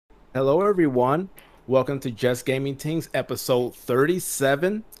Hello, everyone. Welcome to Just Gaming Things, episode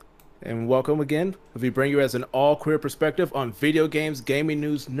 37. And welcome again. We bring you as an all queer perspective on video games, gaming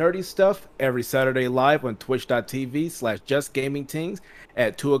news, nerdy stuff every Saturday live on twitch.tv/slash Just Gaming Things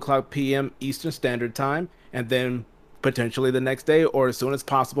at 2 o'clock p.m. Eastern Standard Time. And then potentially the next day or as soon as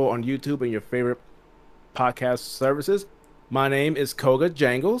possible on YouTube and your favorite podcast services. My name is Koga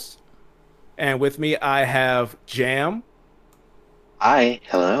Jangles. And with me, I have Jam. Hi,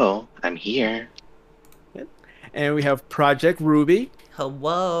 hello, I'm here. And we have Project Ruby.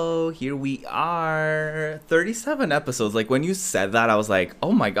 Hello, here we are. 37 episodes. Like when you said that, I was like,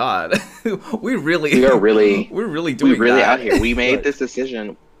 "Oh my god. we really We are really, we're really we doing really out that." here. We made Right. this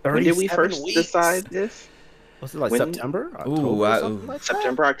decision. When did we 37 first weeks. decide this? Was it like When? September, Ooh, October, or something like that?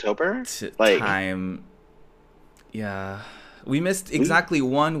 September, October? Like, time. Yeah. We missed we, exactly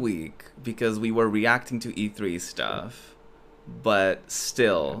 1 week because we were reacting to E3 stuff. But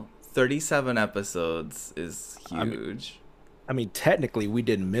still, 37 episodes is huge. I mean, technically, we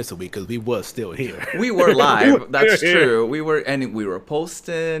didn't miss a week because we was still here. We were live. That's here. true. We were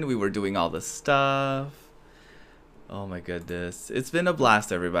posting. We were doing all the stuff. Oh my goodness. It's been a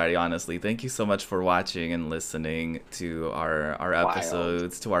blast, everybody, honestly. Thank you so much for watching and listening to our wild.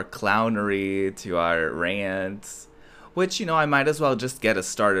 episodes, to our clownery, to our rants. Which, I might as well just get us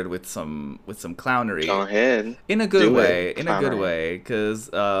started with some clownery. Go ahead. In a good Do way. it. In a good Clownery. way. Because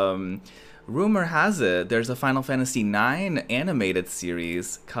rumor has it there's a Final Fantasy IX animated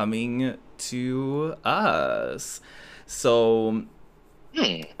series coming to us. So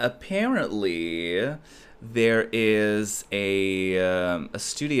apparently there is a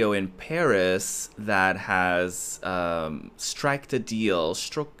studio in Paris that has striked a deal,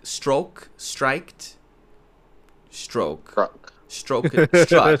 stroked, Drunk. struck.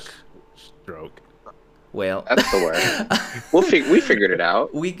 Stroke. Well, That's the word. We figured it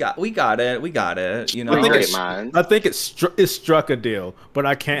out. we got it. We got it. We're think great it's- minds. I think it struck a deal, but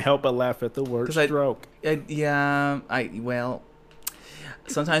I can't help but laugh at the word 'Cause stroke.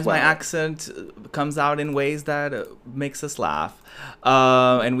 Sometimes my Well. accent comes out in ways that makes us laugh,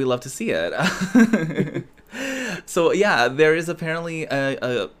 and we love to see it. So yeah, there is apparently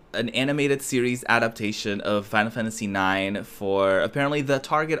an animated series adaptation of Final Fantasy IX for apparently the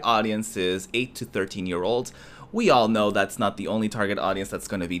target audience is 8 to 13-year-olds. We all know that's not the only target audience that's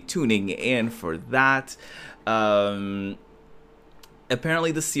going to be tuning in for that.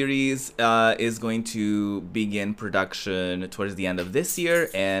 Apparently the series is going to begin production towards the end of this year,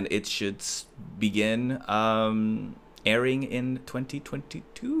 and it should begin airing in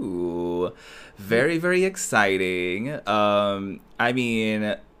 2022. Very, very exciting. I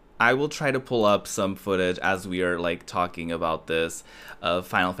mean, I will try to pull up some footage as we are like talking about this of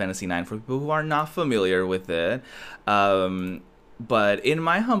Final Fantasy IX for people who are not familiar with it. But in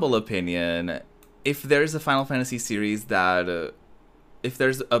my humble opinion, if there's a Final Fantasy series that if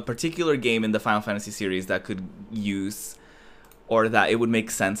there's a particular game in the Final Fantasy series that could use or that it would make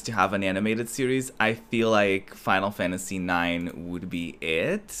sense to have an animated series, I feel like Final Fantasy IX would be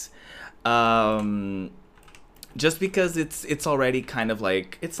it. Just because it's already kind of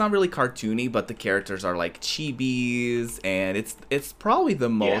like, it's not really cartoony, but the characters are like chibis, and it's probably the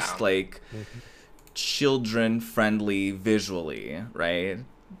most Yeah. like children friendly visually, right?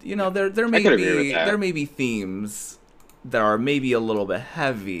 There may could agree with be that. there may be themes that are maybe a little bit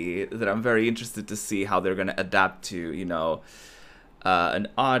heavy that I'm very interested to see how they're gonna adapt to, an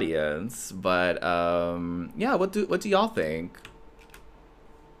audience. But yeah, what do y'all think?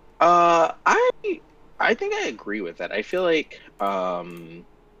 I think I agree with that. I feel like I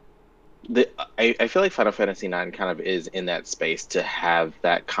feel like Final Fantasy IX kind of is in that space to have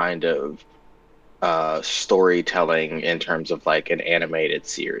that kind of storytelling in terms of like an animated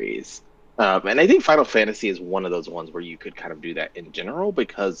series. And I think Final Fantasy is one of those ones where you could kind of do that in general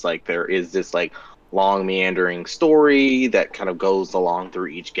because like there is this like long meandering story that kind of goes along through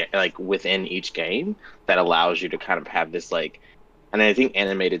each game, like within each game that allows you to kind of have this like, and I think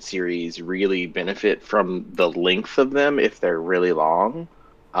animated series really benefit from the length of them if they're really long.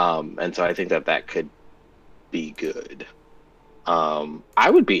 And so I think that could be good. I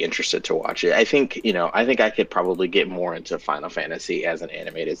would be interested to watch it. I think I could probably get more into Final Fantasy as an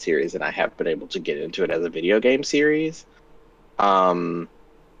animated series than I have been able to get into it as a video game series. Um,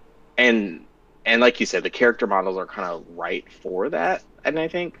 and like you said, the character models are kind of right for that, and I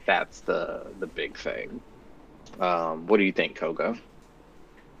think that's the big thing. What do you think, Koga?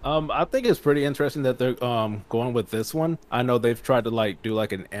 I think it's pretty interesting that they're going with this one. I know they've tried to like do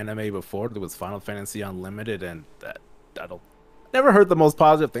like an anime before. There was Final Fantasy Unlimited, and that I don't never heard the most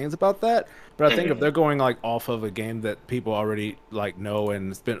positive things about that. But I think if Mhm. they're going like off of a game that people already like know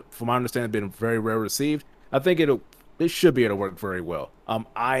and it's been, from my understanding, been very well received, I think it should be able to work very well.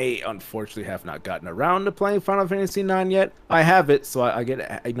 I unfortunately have not gotten around to playing Final Fantasy 9 yet. I have it, so I get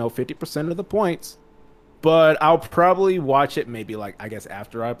 50% of the points. But I'll probably watch it maybe like I guess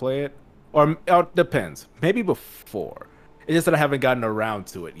after I play it, or it depends. Maybe before. It's just that I haven't gotten around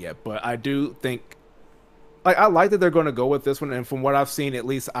to it yet. But I do think like I like that they're going to go with this one, and from what I've seen, at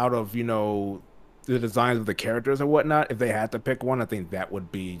least out of the designs of the characters and whatnot, if they had to pick one, I think that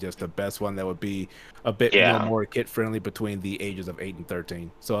would be just the best one. That would be a bit Yeah. more kid friendly between the ages of 8 and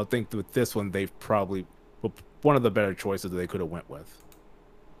 13. So I think with this one, they've probably one of the better choices that they could have went with.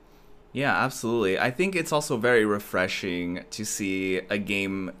 Yeah, absolutely. I think it's also very refreshing to see a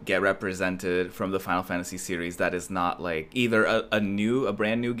game get represented from the Final Fantasy series that is not like either a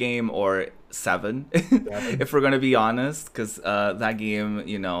brand new game or 7, if we're gonna be honest, because that game,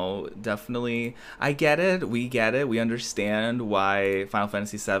 definitely, I get it, we understand why Final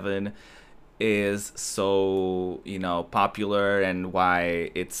Fantasy 7 is so popular and why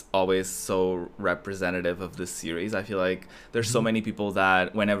it's always so representative of this series. I feel like there's so many people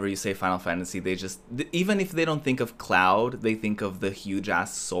that whenever you say Final Fantasy, they just, even if they don't think of Cloud, they think of the huge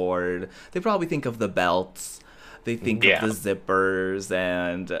ass sword, they probably think of the belts, they think Yeah. of the zippers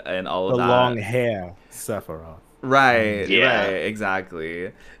and all The of that. long hair, Sephiroth. Right, Yeah. right,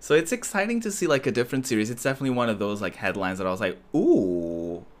 exactly. So it's exciting to see like a different series. It's definitely one of those like headlines that I was like,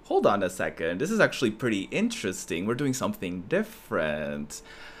 ooh, hold on a second. This is actually pretty interesting. We're doing something different.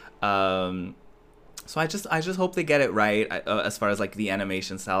 So I just hope they get it right as far as like the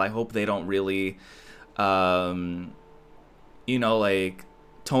animation style. I hope they don't really, um, like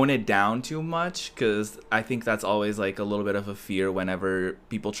tone it down too much, because I think that's always like a little bit of a fear whenever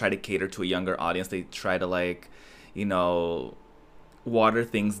people try to cater to a younger audience. They try to like, you know, water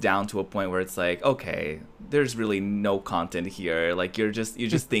things down to a point where it's like, okay, there's really no content here. Like you just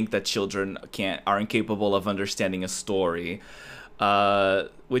think that children aren't capable of understanding a story,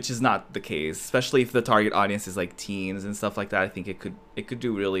 which is not the case. Especially if the target audience is like teens and stuff like that. I think it could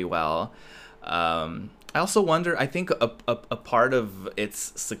do really well. I also wonder. I think a part of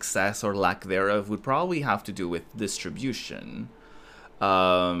its success or lack thereof would probably have to do with distribution.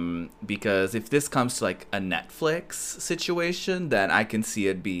 Because if this comes to like a Netflix situation, then I can see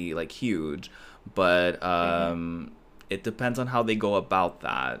it be like huge, but it depends on how they go about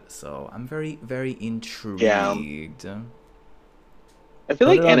that. So I'm very, very intrigued. I feel Put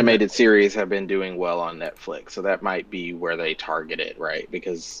like it on animated series have been doing well on Netflix, so that might be where they target it, right?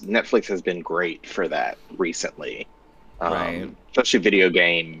 Because Netflix has been great for that recently, Right. especially video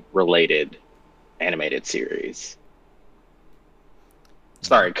game related animated series.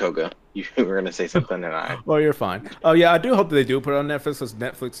 Sorry, Koga, you were gonna say something, and I. Well, you're fine. Oh yeah, I do hope that they do put it on Netflix, because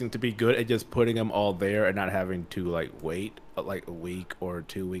Netflix seems to be good at just putting them all there and not having to like wait like a week or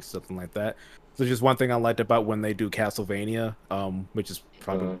 2 weeks, something like that. So just one thing I liked about when they do Castlevania, which is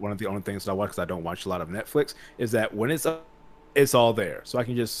probably one of the only things that I watch because I don't watch a lot of Netflix, is that when it's up, it's all there, so I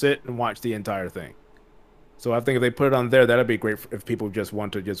can just sit and watch the entire thing. So I think if they put it on there, that'd be great if people just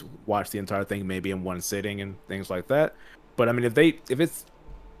want to just watch the entire thing, maybe in one sitting and things like that. But I mean, if they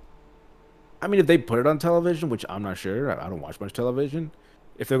put it on television, which I'm not sure, I don't watch much television.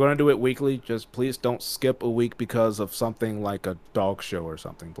 If they're going to do it weekly, just please don't skip a week because of something like a dog show or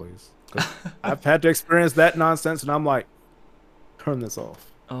something, please. 'Cause I've had to experience that nonsense, and I'm like, turn this off.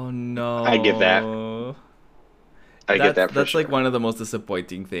 Oh no. I get that. I get that for That's sure. like one of the most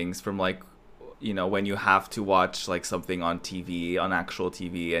disappointing things from like, when you have to watch like something on TV, on actual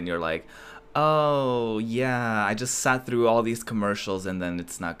TV, and you're like, oh yeah, I just sat through all these commercials and then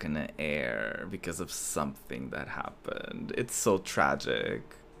it's not gonna air because of something that happened. It's so tragic.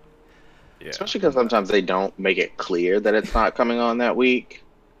 Yeah. Especially because sometimes they don't make it clear that it's not coming on that week.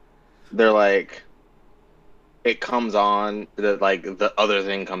 They're like, it comes on, the other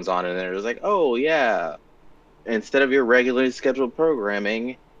thing comes on, and they're just like, oh yeah, instead of your regularly scheduled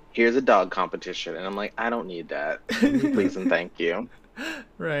programming, here's a dog competition, and I'm like, I don't need that, please and thank you.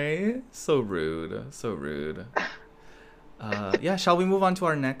 Right? So rude. So rude. Yeah, shall we move on to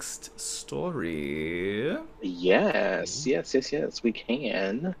our next story? Yes, we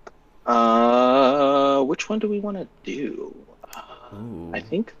can. Which one do we want to do? Ooh. I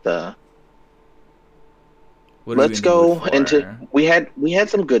think What are we let's in the mood go for? into we had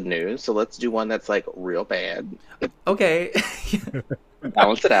some good news, so let's do one that's like real bad, Okay.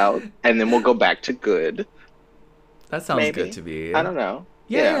 balance it out, and then we'll go back to good. That sounds Maybe. good to me. I don't know.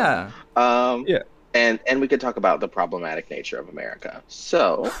 Yeah. Yeah. And we could talk about the problematic nature of America.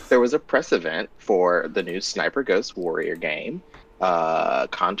 So there was a press event for the new Sniper Ghost Warrior game,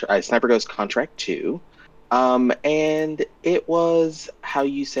 Sniper Ghost Contract 2. And it was, how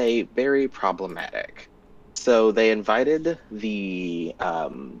you say, very problematic. So they invited the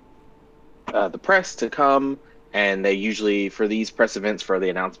press to come, and they usually, for these press events, for the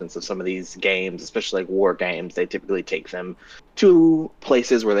announcements of some of these games, especially like war games, they typically take them to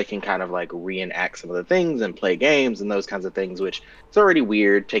places where they can kind of like reenact some of the things and play games and those kinds of things, which it's already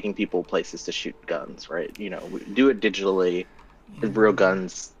weird taking people places to shoot guns, right? You know, we do it digitally. Real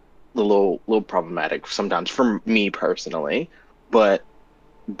guns, a little problematic sometimes for me personally, but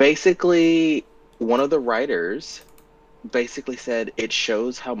basically one of the writers basically said it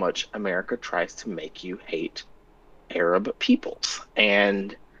shows how much America tries to make you hate Arab peoples.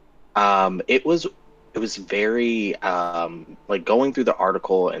 And it was very like going through the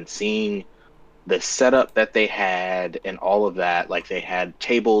article and seeing the setup that they had and all of that. Like they had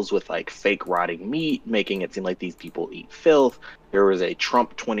tables with like fake rotting meat, making it seem like these people eat filth. There was a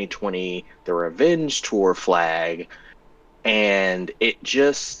Trump 2020 the revenge tour flag, and it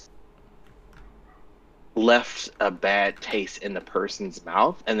just left a bad taste in the person's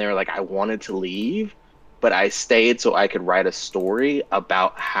mouth. And they were like, I wanted to leave, but I stayed so I could write a story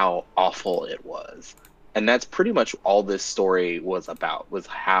about how awful it was. And that's pretty much all this story was about, was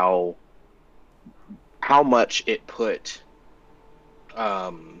how much it put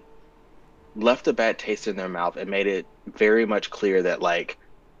left a bad taste in their mouth and made it very much clear that like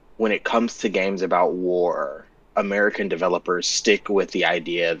when it comes to games about war, American developers stick with the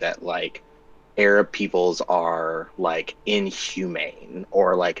idea that like Arab peoples are like inhumane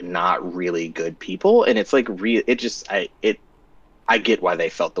or like not really good people. And it's like I get why they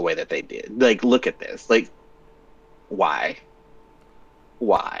felt the way that they did. Like, look at this. Like, why?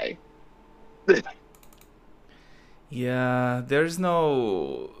 Yeah, there's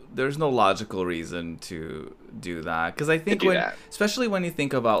no logical reason to do that, because I think when, that. especially when you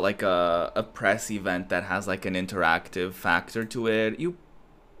think about like a press event that has like an interactive factor to it, you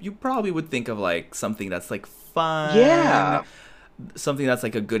probably would think of like something that's like fun, Yeah. something that's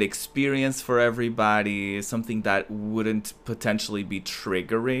like a good experience for everybody, something that wouldn't potentially be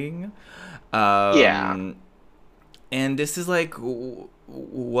triggering. Yeah. And this is like,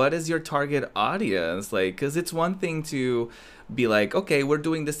 what is your target audience? Like, because it's one thing to be like, okay, we're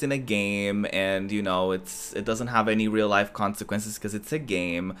doing this in a game, and you know, it doesn't have any real life consequences because it's a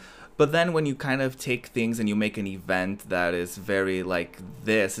game. But then when you kind of take things and you make an event that is very like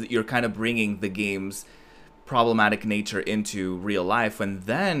this, you're kind of bringing the game's problematic nature into real life, and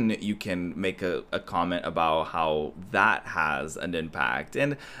then you can make a comment about how that has an impact.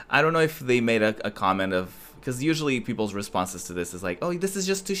 And I don't know if they made a comment of, because usually people's responses to this is like, oh, this is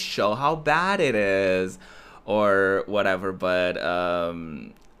just to show how bad it is or whatever. But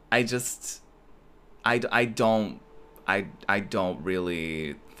I just I don't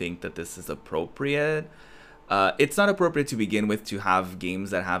really think that this is appropriate. It's not appropriate to begin with to have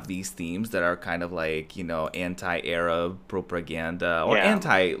games that have these themes that are kind of like, you know, anti-Arab propaganda or Yeah.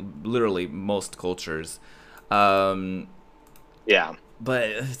 anti literally most cultures. Um, Yeah. but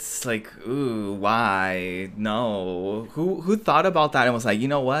it's like, ooh, why? No. Who thought about that and was like, you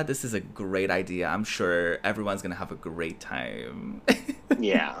know what? This is a great idea. I'm sure everyone's gonna have a great time.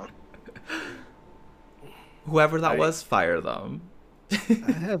 Yeah. Whoever that I- was, fire them.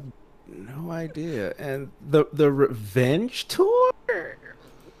 I have no idea. And the revenge tour?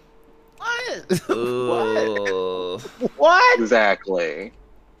 What? What? Ooh. What? Exactly.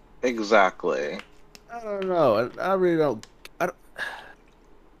 I don't know. I really don't. I don't.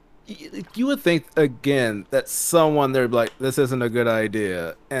 You would think again that someone they're like, this isn't a good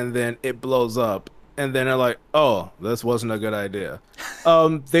idea, and then it blows up, and then they're like, oh, this wasn't a good idea.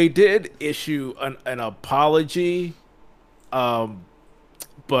 They did issue an apology,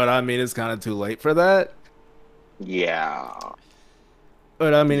 but I mean it's kind of too late for that. Yeah.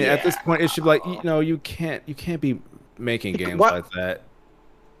 But I mean, at this Yeah. point, it should be like, you know, you can't be making games What? like that.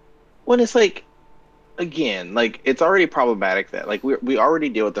 When it's like, again, like it's already problematic that like we already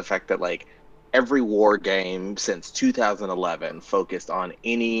deal with the fact that like every war game since 2011 focused on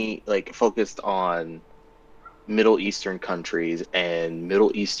Middle Eastern countries and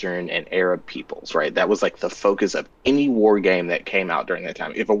Middle Eastern and Arab peoples, right? That was like the focus of any war game that came out during that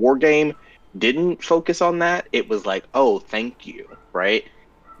time. If a war game didn't focus on that, it was like, oh, thank you, right?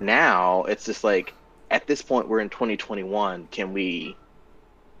 Now it's just like at this point we're in 2021, can we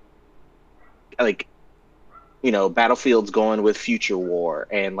like, you know, Battlefield's going with Future War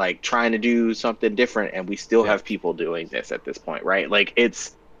and like trying to do something different, and we still Yeah. have people doing this at this point, right? Like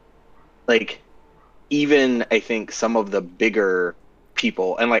it's like even I think some of the bigger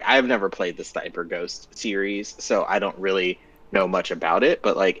people, and like I've never played the Sniper Ghost series, so I don't really know much about it,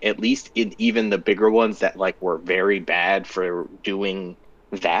 but like at least in even the bigger ones that like were very bad for doing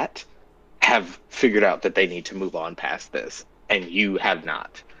that have figured out that they need to move on past this, and you have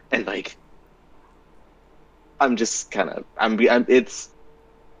not. And like I'm just kind of I'm it's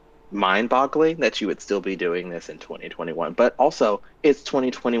mind-boggling that you would still be doing this in 2021. But also, it's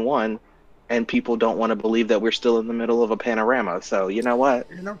 2021 and people don't want to believe that we're still in the middle of a panorama. So, you know what?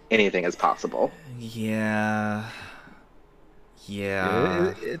 You know, Anything is possible. Yeah.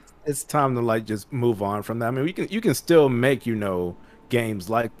 yeah, Yeah. it's time to like just move on from that. I mean, you can still make games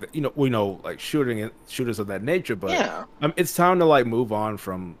like like shooters of that nature, but Yeah. it's time to like move on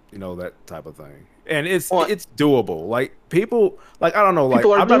from that type of thing. And Well, it's doable. Like people, like I don't know, like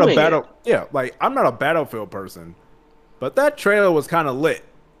people are doing it. like I'm not a Battlefield person, but that trailer was kind of lit,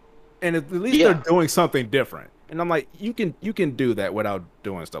 and at least they're Yeah. doing something different. And I'm like, you can do that without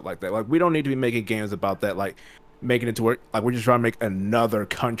doing stuff like that. Like we don't need to be making games about that, like making it to where like we're just trying to make another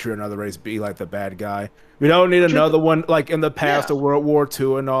country, another race be like the bad guy. We don't need Which is, another one like in the past yeah. of World War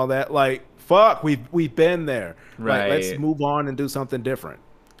II and all that. Like fuck, we've been there. Like let's Right. move on and do something different.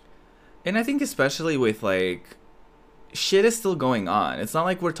 And I think especially with like shit is still going on. It's not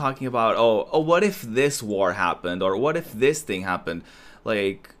like we're talking about, oh, what if this war happened or what if this thing happened?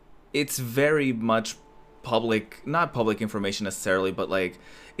 Like it's very much public, not public information necessarily, but like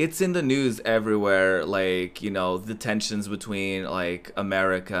it's in the news everywhere, like, the tensions between like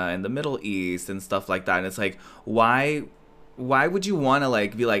America and the Middle East and stuff like that. And it's like, why would you want to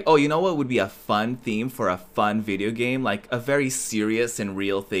like be like, oh, you know what would be a fun theme for a fun video game, like a very serious and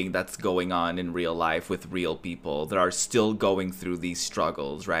real thing that's going on in real life with real people that are still going through these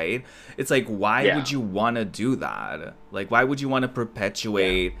struggles, right? It's like, why Yeah. would you want to do that? Like, why would you want to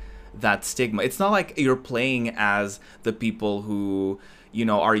Yeah. perpetuate that stigma? It's not like you're playing as the people who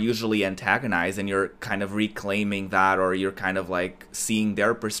are usually antagonized, and you're kind of reclaiming that, or you're kind of like seeing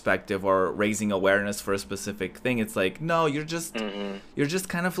their perspective or raising awareness for a specific thing. It's like, no, Hmm. you're just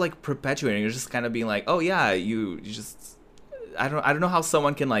kind of like perpetuating. You're just kind of being like, oh yeah, you just, I don't know how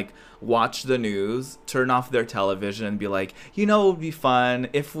someone can like watch the news, turn off their television, and be like, it would be fun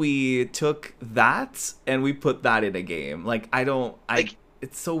if we took that and we put that in a game. Like, I don't, I Like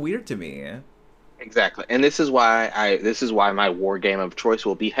it's so weird to me. exactly. And this is why my war game of choice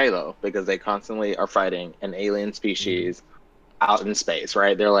will be Halo, because they constantly are fighting an alien Mhm. species out in space,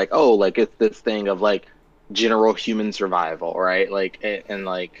 right? They're like, oh, like it's this thing of like general human survival, right? Like, and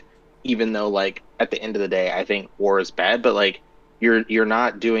like, even though like at the end of the day, I think war is bad, but like you're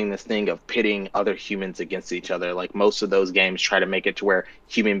not doing this thing of pitting other humans against each other. Like most of those games try to make it to where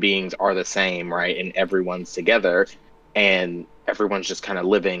human beings are the same, right? And everyone's together, and everyone's just kind of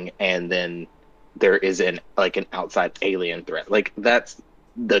living, and then there is an outside alien threat. Like that's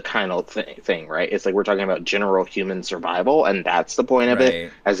the kind of thing, right? It's like we're talking about general human survival, and that's the point of it,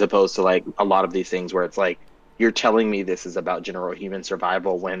 Right. as opposed to like a lot of these things where it's like you're telling me this is about general human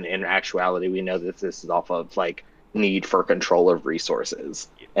survival when in actuality we know that this is off of like need for control of resources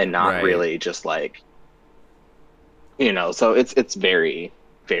and not Right. really just like so it's very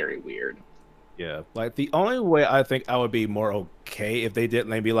very weird. Yeah, like the only way I think I would be more okay if they did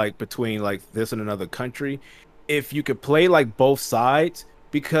maybe like between like this and another country, if you could play like both sides,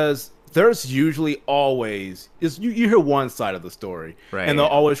 because there's usually always is you hear one side of the story and they'll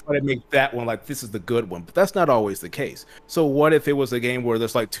Right. always try to make that one like this is the good one, but that's not always the case. So what if it was a game where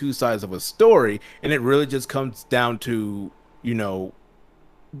there's like two sides of a story and it really just comes down to, you know,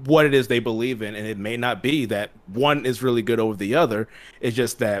 what it is they believe in, and it may not be that one is really good over the other. It's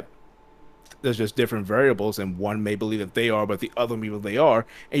just that there's just different variables, and one may believe that they are, but the other people they are,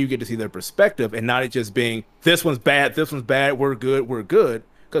 and you get to see their perspective, and not it just being this one's bad, we're good,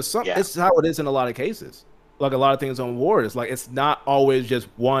 because some Yeah, it's how it is in a lot of cases. Like a lot of things on war is like it's not always just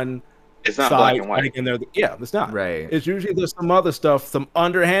one it's not black side and white. fighting in there. Yeah, it's not. Right. It's usually there's some other stuff, some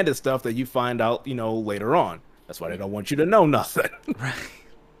underhanded stuff that you find out, later on. That's why they don't want you to know nothing. Right.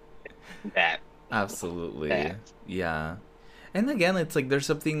 that Absolutely. that Yeah. And again, it's like there's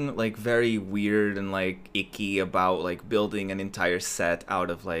something like very weird and like icky about like building an entire set out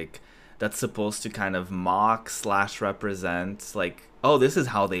of like that's supposed to kind of mock slash represent like, oh, this is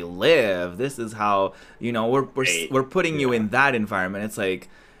how they live. This is how, Right. we're putting you Yeah. in that environment. It's like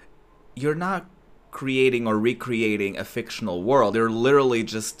you're not creating or recreating a fictional world. You're literally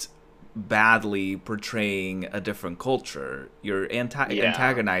just badly portraying a different culture. You're Yeah.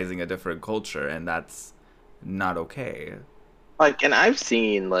 antagonizing a different culture, and that's not okay. Like, and I've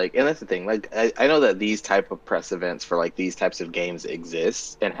seen like, and that's the thing. Like, I know that these type of press events for like these types of games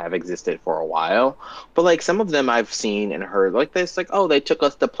exist and have existed for a while, but like some of them I've seen and heard like this, like, oh, they took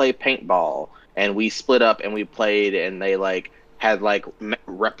us to play paintball and we split up and we played, and they like had like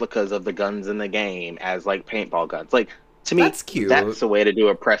replicas of the guns in the game as like paintball guns. Like to me, That's cute. that's the way to do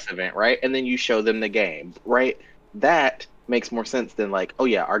a press event, right? And then you show them the game, right? That makes more sense than like, oh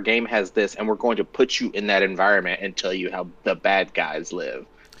yeah, our game has this, and we're going to put you in that environment and tell you how the bad guys live,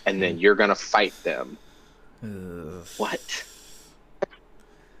 and then you're gonna fight them. Ugh. What?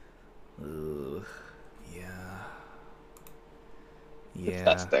 Ugh. Yeah.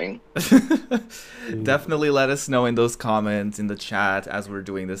 Disgusting. Definitely let us know in those comments in the chat as we're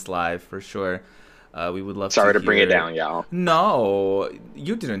doing this live for sure. We would love Sorry to to bring it hear- down, y'all. No,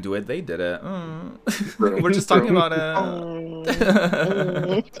 you didn't do it. They did it. We're just talking about it.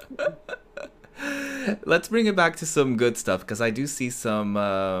 Let's bring it back to some good stuff because I do see some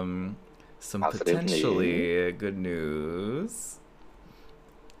Positive potentially good news.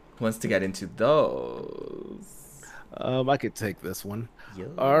 Who wants to get into those? I could take this one. Yeah.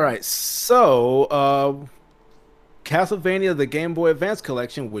 All right, so Castlevania: The Game Boy Advance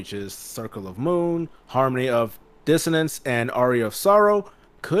Collection, which is Circle of Moon, Harmony of Dissonance, and Aria of Sorrow,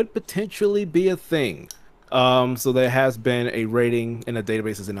 could potentially be a thing. So there has been a rating in the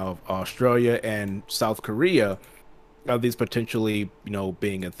databases in Australia and South Korea of these potentially,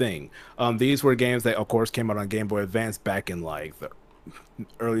 being a thing. These were games that, of course, came out on Game Boy Advance back in like the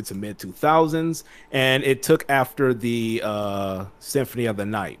early to mid 2000s, and it took after the Symphony of the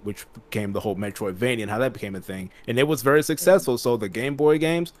Night, which became the whole Metroidvania and how that became a thing, and it was very successful. So the Game Boy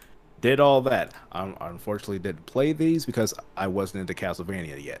games did all that. I unfortunately didn't play these because I wasn't into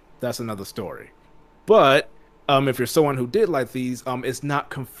Castlevania yet. That's another story. But if you're someone who did like these, it's not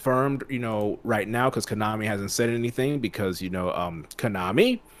confirmed, right now because Konami hasn't said anything because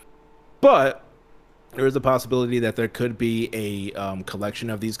Konami, but there is a possibility that there could be a collection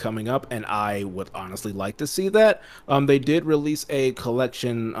of these coming up, and I would honestly like to see that. They did release a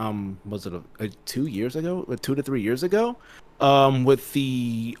collection, was it 2 years ago, 2 to 3 years ago, with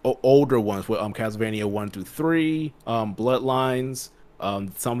the older ones, with Castlevania 1 through 3, Bloodlines.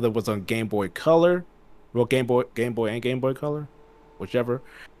 Some of them was on Game Boy Color, well, Game Boy and Game Boy Color, whichever,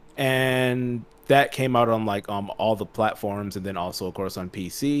 and that came out on like all the platforms, and then also of course on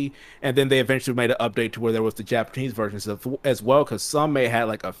PC, and then they eventually made an update to where there was the Japanese versions as well, because some may have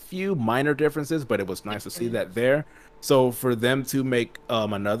like a few minor differences, but it was nice to see that there. So for them to make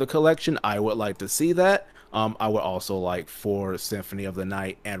another collection, I would like to see that. I would also like for Symphony of the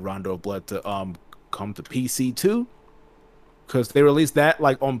Night and Rondo of Blood to come to PC too, because they released that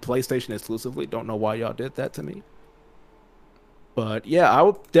like on PlayStation exclusively. Don't know why y'all did that to me. But yeah, I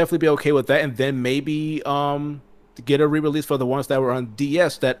would definitely be okay with that, and then maybe to get a re-release for the ones that were on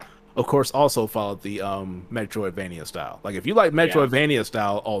DS that, of course, also followed the Metroidvania style. Like if you like Metroidvania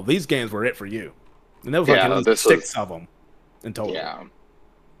style, all these games were it for you. And there was like at least 6 of them in total.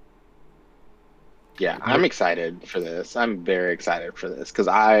 Yeah, I'm excited for this. I'm very excited for this because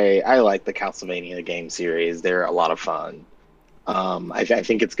I like the Castlevania game series. They're a lot of fun. I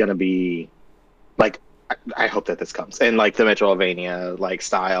think it's gonna be like. I hope that this comes, and like the Metroidvania like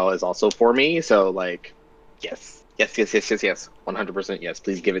style is also for me. So like, yes, 100% yes.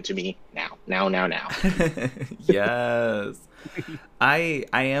 Please give it to me now. Yes, I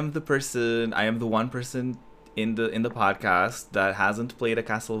am the one person in the podcast that hasn't played a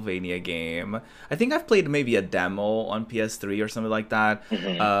Castlevania game. I think I've played maybe a demo on PS3 or something like that.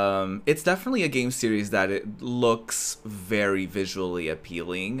 It's definitely a game series that it looks very visually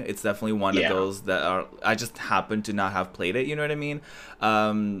appealing. It's definitely one of those that are, I just happen to not have played it, you know what I mean?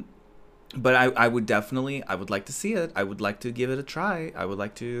 But I would like to see it. I would like to give it a try. I would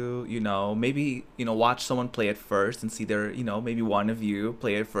like to, maybe, watch someone play it first and see their, maybe one of you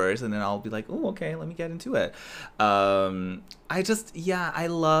play it first, and then I'll be like, oh, okay, let me get into it. I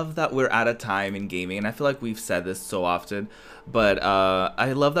love that we're at a time in gaming, and I feel like we've said this so often, but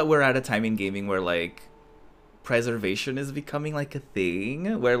I love that we're at a time in gaming where, like, preservation is becoming, like, a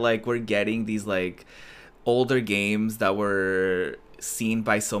thing, where, like, we're getting these, like, older games that were seen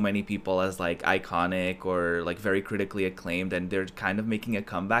by so many people as like iconic or like very critically acclaimed, and they're kind of making a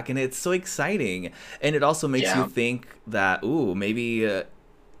comeback, and it's so exciting. And it also makes you think that maybe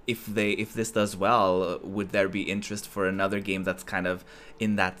if this does well, would there be interest for another game that's kind of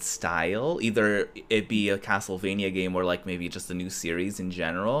in that style, either it be a Castlevania game or like maybe just a new series in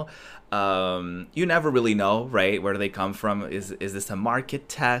general. You never really know, right, where they come from. Is this a market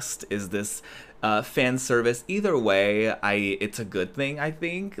test? Is this fan service? Either way, it's a good thing, I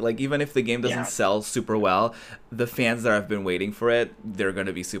think. Like, even if the game doesn't sell super well, the fans that have been waiting for it, they're going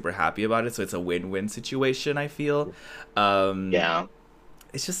to be super happy about it. So it's a win-win situation, I feel.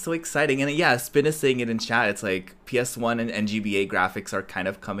 It's just so exciting. And Spin is saying it in chat. It's like PS1 and GBA graphics are kind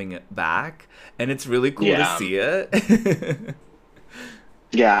of coming back, and it's really cool to see it.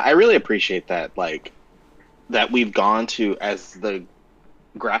 Yeah, I really appreciate that. Like that we've gone to as the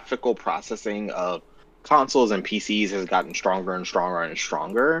graphical processing of consoles and PCs has gotten stronger and stronger and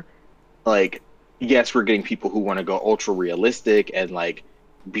stronger. Like, yes, we're getting people who want to go ultra realistic and like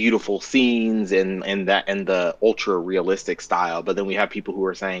beautiful scenes and that and the ultra realistic style, but then we have people who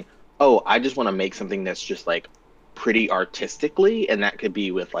are saying, "Oh, I just want to make something that's just like pretty artistically," and that could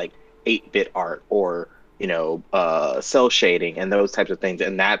be with like 8-bit art or cell shading and those types of things,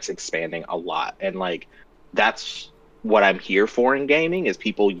 and that's expanding a lot. And like that's what I'm here for in gaming is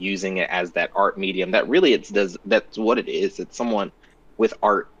people using it as that art medium that really it's does that's what it is. It's someone with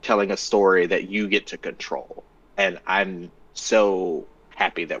art telling a story that you get to control. And I'm so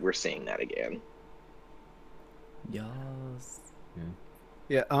happy that we're seeing that again. Yes.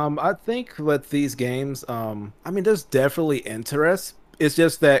 Yeah, I think with these games, I mean, there's definitely interest. It's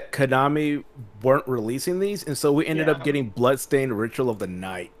just that Konami weren't releasing these, and so we ended up Yeah. getting Bloodstained Ritual of the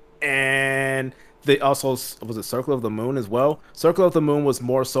Night, and they also was it Circle of the Moon as well. Circle of the Moon was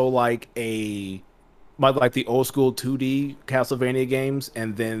more so like like the old school 2D Castlevania games,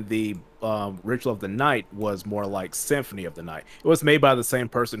 and then the Ritual of the Night was more like Symphony of the Night. It was made by the same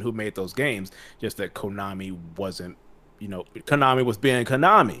person who made those games, just that Konami wasn't, Konami was being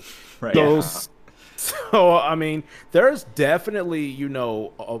Konami. Right. So, Yeah. so I mean, there's definitely,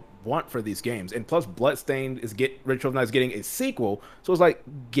 a want for these games, and plus Bloodstained Ritual of the Night is getting a sequel, so it's like,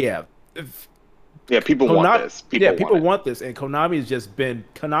 yeah, if Yeah, people want Konami, this. yeah, People people want it. want this, and Konami's just been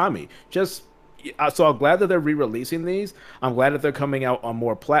Konami. So I'm glad that they're re-releasing these. I'm glad that they're coming out on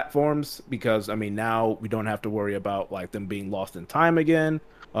more platforms because I mean now we don't have to worry about like them being lost in time again.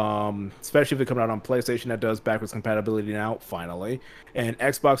 Especially if they're coming out on PlayStation that does backwards compatibility now, finally, and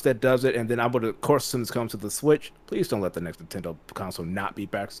Xbox that does it, and then I would of course as soon as it comes to the Switch, please don't let the next Nintendo console not be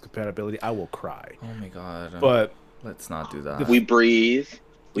backwards compatibility. I will cry. Oh my god. But Let's not do that. We breathe.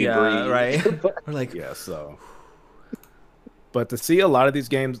 We Yeah, breathe. right. We're like, yeah, so. But to see a lot of these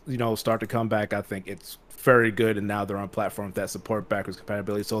games, start to come back, I think it's very good. And now they're on platforms that support backwards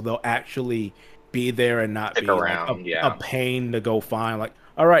compatibility, so they'll actually be there and not Stick be like around. a Yeah. pain to go find. Like,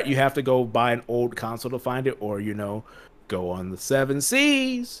 all right, you have to go buy an old console to find it, or go on the seven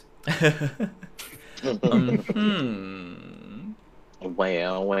seas. hmm.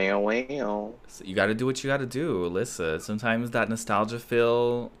 Well. So you got to do what you got to do, Alyssa. Sometimes that nostalgia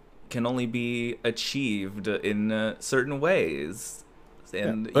feel can only be achieved in certain ways,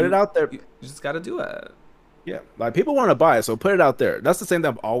 and Put it out there. You just got to do it. Yeah, like people want to buy it, so put it out there. That's the same that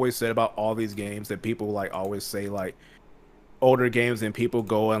I've always said about all these games that people like always say like older games and people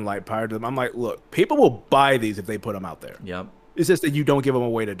go and like pirate them. I'm like, look, people will buy these if they put them out there. Yep. It's just that you don't give them a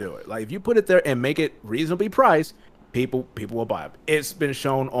way to do it. Like if you put it there and make it reasonably priced, people will buy it. It's been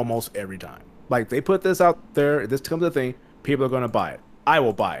shown almost every time. Like they put this out there, this comes a thing, people are going to buy it. I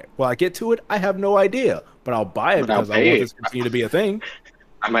will buy it. Will I get to it? I have no idea, but I'll buy it But I'll because I pay want it. this to continue to be a thing.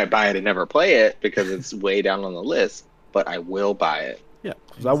 I might buy it and never play it because it's way down on the list, but I will buy it. Yeah,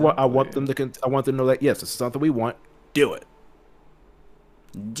 because I want them to I want them to know that yes, this is something we want. Do it.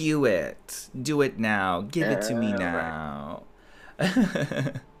 Do it. Do it now. Give it to me Right. now.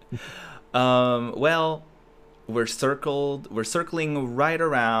 Well, we're circling right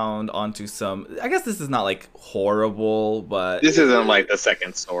around onto some, I guess this is not like horrible, but This isn't like the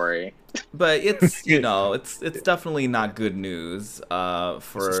second story. it's it's definitely not good news Well,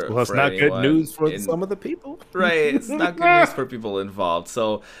 for it's not good anyone news for in- some of the people. Right, it's not good news for people involved.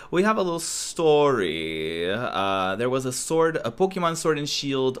 So we have a little story. There was a Pokemon Sword and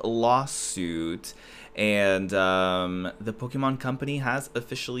Shield lawsuit, and the Pokemon Company has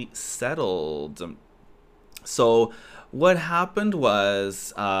officially settled. So what happened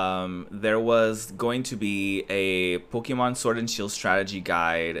was there was going to be a Pokemon Sword and Shield strategy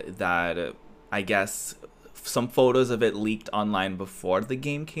guide that I guess some photos of it leaked online before the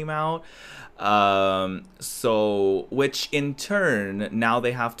game came out. So which in turn now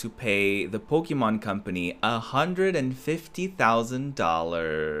they have to pay the Pokemon Company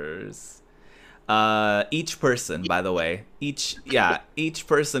 $150,000. Each person, by the way, each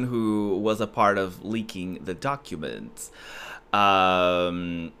person who was a part of leaking the documents.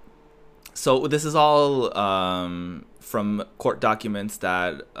 So this is all from court documents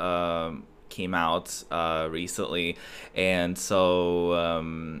that came out recently, and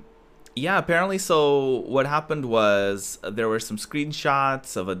so yeah, apparently. So what happened was there were some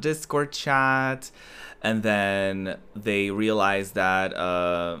screenshots of a Discord chat. And then they realized that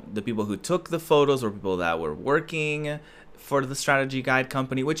the people who took the photos were people that were working for the strategy guide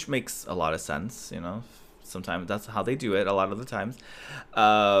company, which makes a lot of sense, Sometimes that's how they do it a lot of the times.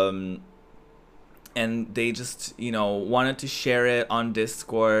 and they just, wanted to share it on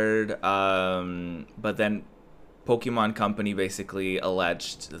Discord, but then Pokemon Company basically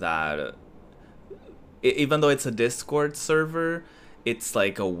alleged that even though it's a Discord server, it's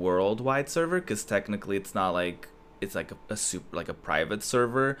like a worldwide server, because technically it's not like it's like a super, like a private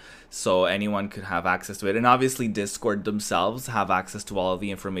server, so anyone could have access to it. And obviously Discord themselves have access to all of the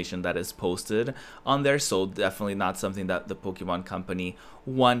information that is posted on there, so definitely not something that the Pokemon Company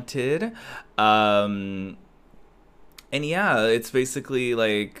wanted. And yeah, it's basically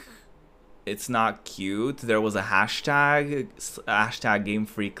like, it's not cute. There was a hashtag Game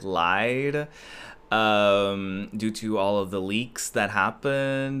Freak lied, due to all of the leaks that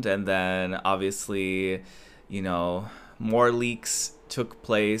happened, and then obviously, more leaks took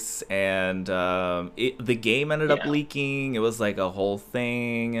place, and the game ended up leaking. It was like a whole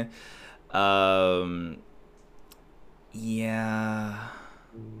thing. Yeah,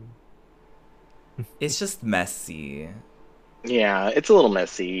 it's just messy. Yeah, it's a little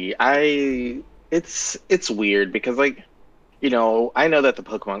messy. It's weird because like, I know that the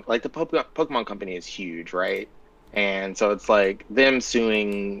Pokemon Company is huge, right? And so it's like them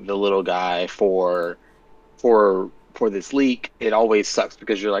suing the little guy for this leak. It always sucks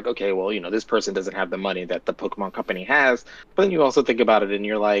because you're like, okay, well, this person doesn't have the money that the Pokemon Company has. But then you also think about it and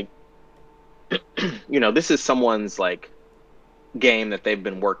you're like, this is someone's like game that they've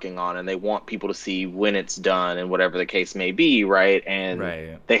been working on, and they want people to see when it's done and whatever the case may be, right? And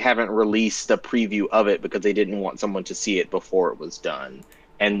Right. they haven't released a preview of it because they didn't want someone to see it before it was done.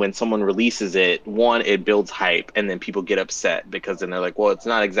 And when someone releases it, one, it builds hype, and then people get upset because then they're like, well, it's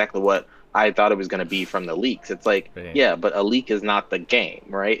not exactly what I thought it was going to be from the leaks. It's like, Right. yeah, but a leak is not the game,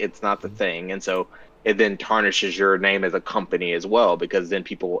 right? It's not the thing. And so it then tarnishes your name as a company as well, because then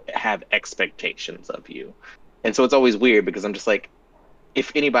people have expectations of you. And so it's always weird because I'm just like,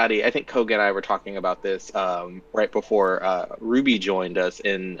 if anybody, I think Koga and I were talking about this right before Ruby joined us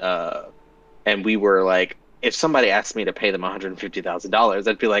and we were like, if somebody asked me to pay them $150,000,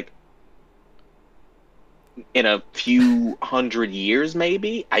 I'd be like, in a few hundred years,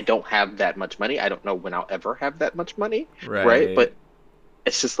 maybe. I don't have that much money. I don't know when I'll ever have that much money. Right. But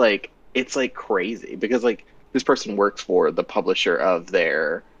it's just like, it's like crazy because like this person works for the publisher of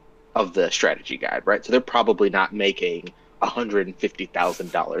the strategy guide, right? So they're probably not making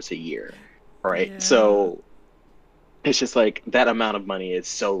 $150,000 a year, right? Yeah. So it's just like that amount of money is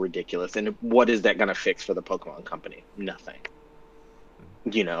so ridiculous. And what is that going to fix for the Pokemon Company? Nothing.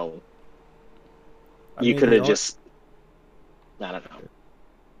 You could have just, I don't know.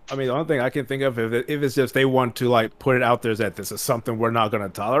 I mean, the only thing I can think of, if it's just they want to like put it out there, is that this is something we're not going to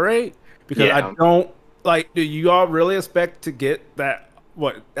tolerate, because I don't like. Do you all really expect to get that?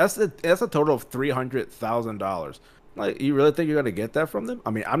 What that's a total of $300,000. Like, you really think you're going to get that from them?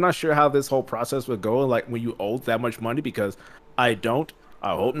 I mean, I'm not sure how this whole process would go. Like when you owe that much money, because I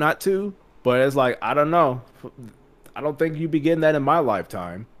hope not to, but it's like, I don't know. I don't think you'd be getting that in my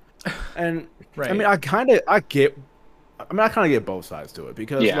lifetime. And Right. I mean, I kind of get both sides to it,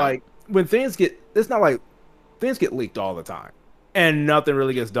 because like when it's not like things get leaked all the time and nothing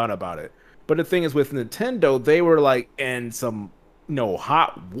really gets done about it. But the thing is, with Nintendo, they were like in some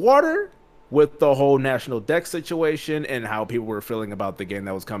hot water with the whole National Dex situation and how people were feeling about the game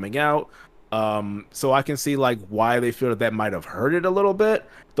that was coming out. So I can see like why they feel that might have hurt it a little bit.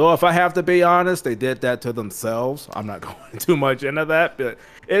 Though if I have to be honest, they did that to themselves. I'm not going too much into that, but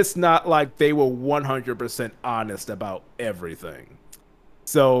it's not like they were 100% honest about everything.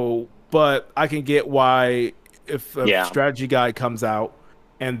 So, but I can get why if a strategy guide comes out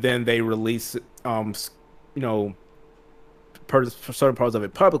and then they release, certain parts of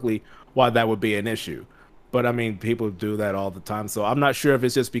it publicly, why that would be an issue. But I mean, people do that all the time. So I'm not sure if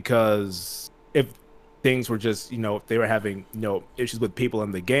it's just because if things were just, if they were having, issues with people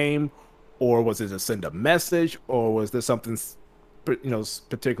in the game, or was it to send a message, or was there something,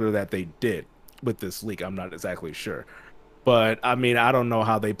 particular that they did with this leak? I'm not exactly sure. But I mean, I don't know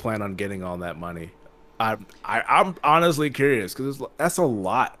how they plan on getting all that money. I'm honestly curious, because that's a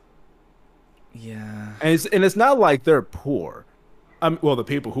lot. Yeah. And it's not like they're poor. Well, the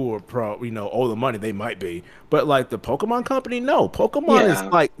people who are owe the money, they might be, but like the Pokemon Company, no. Pokemon is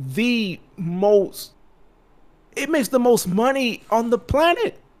like the most. It makes the most money on the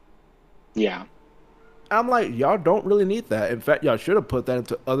planet. Yeah. I'm like, y'all don't really need that. In fact, y'all should have put that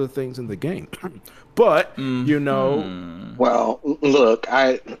into other things in the game. But well, look,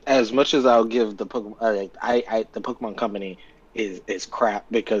 as much as I'll give the Pokemon, the Pokemon Company is crap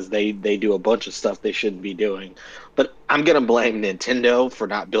because they do a bunch of stuff they shouldn't be doing. But I'm gonna blame Nintendo for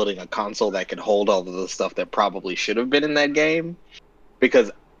not building a console that could hold all of the stuff that probably should have been in that game,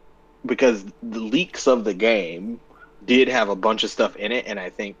 because because the leaks of the game did have a bunch of stuff in it, and I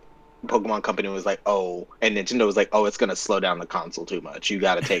think Pokemon Company was like, oh, and Nintendo was like, oh, it's gonna slow down the console too much. You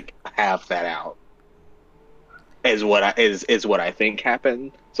got to take half that out. Is what I think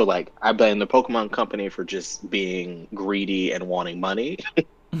happened. So like, I blame the Pokemon Company for just being greedy and wanting money,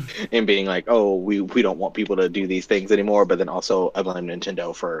 and being like, oh, we don't want people to do these things anymore. But then also, I blame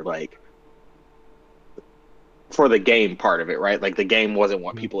Nintendo for like for the game part of it, right? Like the game wasn't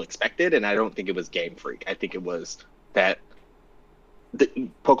what people expected, and I don't think it was Game Freak. I think it was that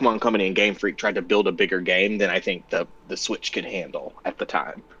the Pokemon Company and Game Freak tried to build a bigger game than I think the Switch could handle at the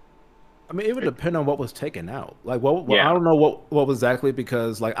time. I mean, it would depend on what was taken out. Like, I Yeah. don't know what was exactly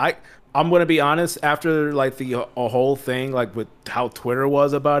because, like, I'm gonna be honest. After like the a whole thing, like with how Twitter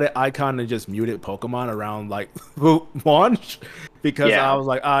was about it, I kind of just muted Pokemon around like launch because I Yeah. was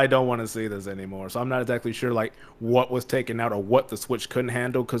like, I don't want to see this anymore. So I'm not exactly sure like what was taken out or what the Switch couldn't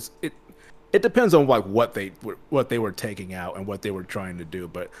handle because it depends on like what they were taking out and what they were trying to do.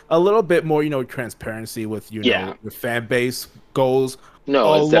 But a little bit more, transparency with Yeah. the fan base goes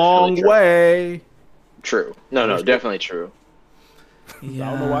No, a it's definitely long true. way. True. No, I no, wish they, definitely true. I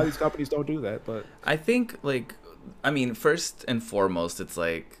don't know why Yeah. these companies don't do that, but I think like I mean, first and foremost, it's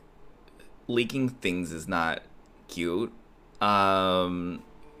like leaking things is not cute. Um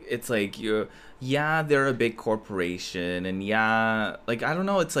it's like you're yeah, they're a big corporation and yeah, like I don't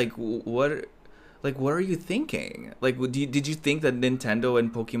know, it's like what are you thinking? Like did you think that Nintendo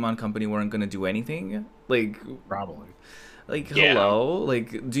and Pokemon Company weren't going to do anything? probably. Like Yeah. hello?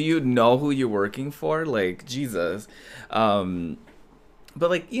 Like do you know who you're working for? Like Jesus. Um but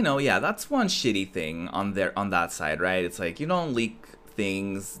like yeah, that's one shitty thing on that side, right? It's like you don't leak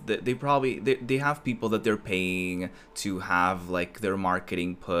things that they have people that they're paying to have like their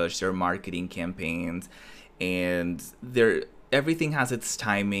marketing push, their marketing campaigns, and they're everything has its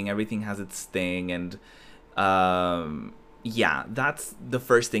timing, everything has its thing, and yeah, that's the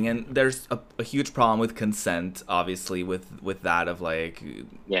first thing. And there's a huge problem with consent, obviously, with that of like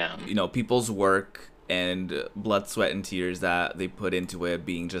Yeah. people's work and blood, sweat, and tears that they put into it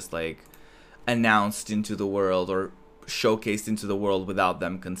being just like announced into the world or showcased into the world without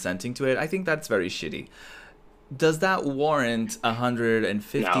them consenting to it. I think that's very shitty. Does that warrant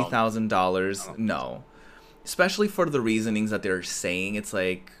No. $150,000? No. No. Especially for the reasonings that they're saying. It's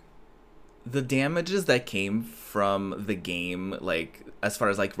like the damages that came from the game, like as far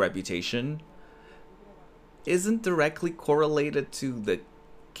as like reputation, isn't directly correlated to the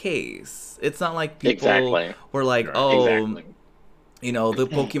case. It's not like people Exactly. were like, Right. oh, Exactly. the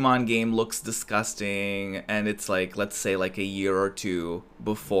Pokemon game looks disgusting, and it's like, let's say, like a year or two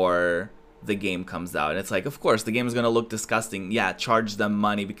before the game comes out. And it's like, of course, the game is going to look disgusting. Yeah, charge them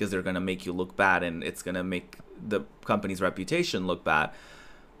money because they're going to make you look bad, and it's going to make the company's reputation look bad.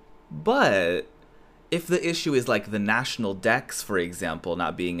 But if the issue is like the national dex, for example,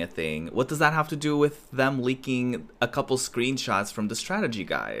 not being a thing, what does that have to do with them leaking a couple screenshots from the strategy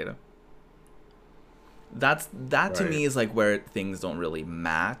guide? That to Right. me is like where things don't really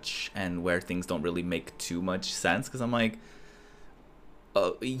match and where things don't really make too much sense, because I'm like,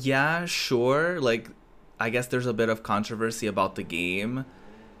 yeah, sure, like I guess there's a bit of controversy about the game,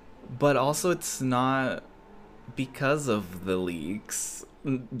 but also it's not because of the leaks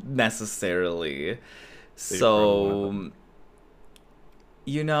necessarily. So you're probably one of So them.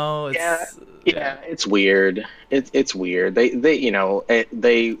 Yeah. it's yeah. Yeah, it's weird. It's weird. They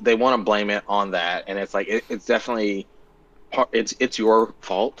want to blame it on that, and it's like it's definitely it's your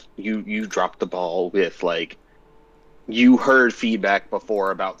fault. You dropped the ball with like you heard feedback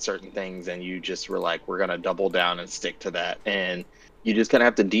before about certain things, and you just were like, we're gonna double down and stick to that, and you just kind of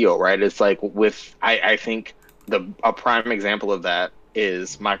have to deal, right? It's like with I think a prime example of that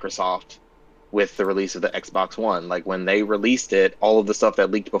is Microsoft with the release of the Xbox One. Like when they released it, all of the stuff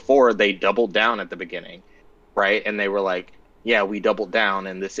that leaked before, they doubled down at the beginning, right? And they were like, "Yeah, we doubled down,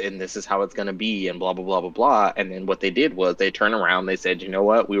 and this is how it's going to be," and blah blah blah blah blah. And then what they did was they turned around, they said, "You know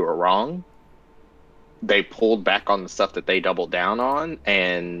what? We were wrong." They pulled back on the stuff that they doubled down on,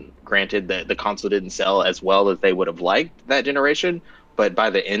 and granted that the console didn't sell as well as they would have liked that generation, but by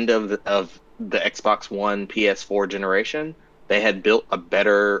the end of the Xbox One PS4 generation, they had built a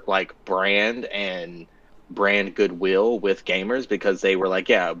better like brand goodwill with gamers because they were like,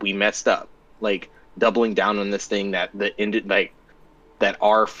 yeah, we messed up, like doubling down on this thing that the ended like that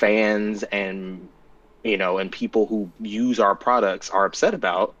our fans and and people who use our products are upset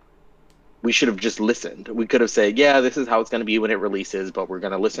about. We should have just listened. We could have said, yeah, this is how it's going to be when it releases, but we're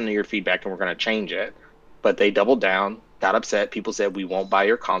going to listen to your feedback and we're going to change it. But they doubled down, got upset. People said, we won't buy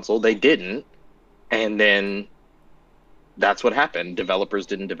your console. They didn't. And then that's what happened. Developers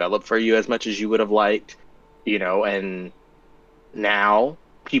didn't develop for you as much as you would have liked, and now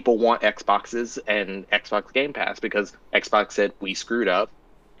people want Xboxes and Xbox Game Pass because Xbox said we screwed up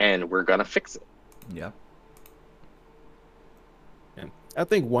and we're gonna fix it. Yep. I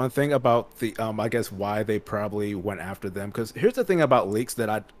think one thing about the I guess why they probably went after them, because here's the thing about leaks that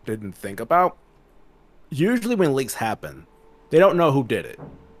I didn't think about. Usually when leaks happen, they don't know who did it.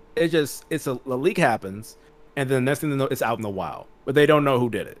 A leak happens, and then the next thing they know, it's out in the wild, but they don't know who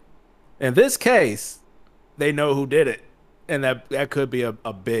did it. In this case, they know who did it, and that could be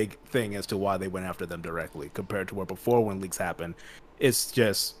a big thing as to why they went after them directly compared to where before when leaks happen, it's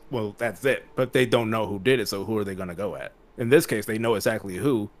just, well, that's it, but they don't know who did it, so who are they going to go at? In this case, they know exactly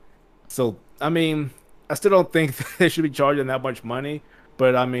who. So, I mean, I still don't think they should be charging that much money.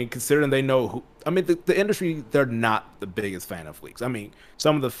 But, I mean, considering they know who... I mean, the industry, they're not the biggest fan of leaks. I mean,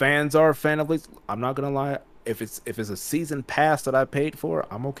 some of the fans are a fan of leaks. I'm not going to lie. If it's a season pass that I paid for,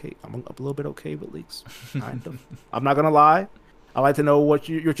 I'm okay. I'm a little bit okay with leaks. Kind of. I'm not going to lie. I like to know what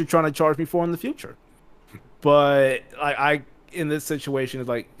you're trying to charge me for in the future. But, I in this situation, it's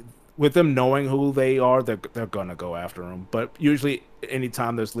like... With them knowing who they are, they're gonna go after them. But usually,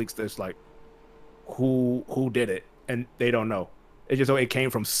 anytime there's leaks, there's like, who did it, and they don't know. It's just it came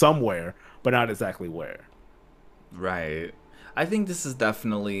from somewhere, but not exactly where. Right. I think this is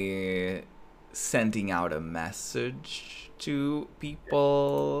definitely sending out a message to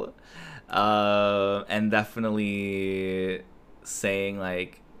people, and definitely saying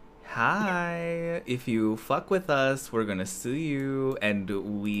like, hi, if you fuck with us, we're gonna sue you and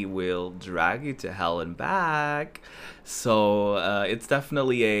we will drag you to hell and back. So it's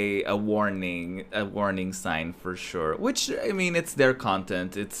definitely a warning sign for sure. Which, I mean, it's their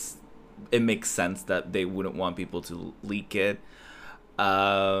content. It makes sense that they wouldn't want people to leak it.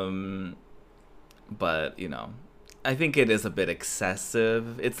 But, I think it is a bit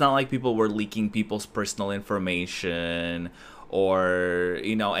excessive. It's not like people were leaking people's personal information or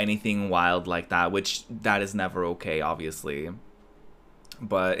anything wild like that, which that is never okay, obviously.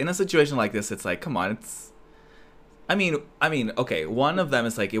 But in a situation like this, it's like, come on, I mean, okay, one of them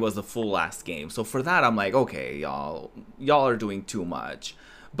is like, it was the full last game, so for that I'm like, okay, y'all are doing too much.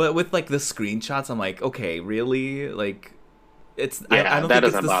 But with like the screenshots, I'm like, okay, really? Like, it's I don't think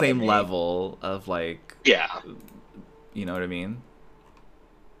it's the same level of like, yeah, you know what I mean?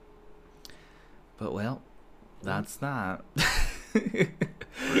 But well, that's that.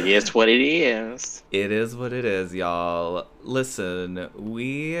 It is what it is. It is what it is, y'all. Listen,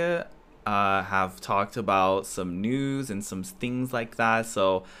 we have talked about some news and some things like that,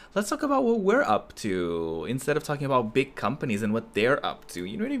 so let's talk about what we're up to instead of talking about big companies and what they're up to.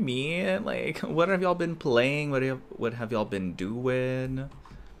 You know what I mean? Like, what have y'all been playing? What have y'all been doing?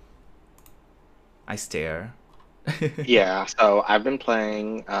 I stare. Yeah, so I've been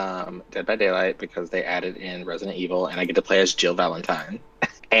playing Dead by Daylight because they added in Resident Evil, and I get to play as Jill Valentine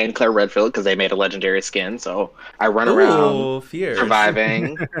and Claire Redfield because they made a legendary skin. So I run around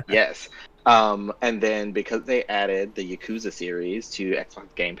surviving. Yes. And then because they added the Yakuza series to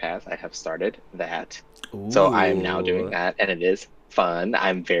Xbox Game Pass, I have started that. Ooh. So I am now doing that, and it is fun.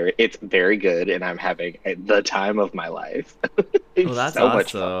 It's very good, and I'm having the time of my life. Well, that's so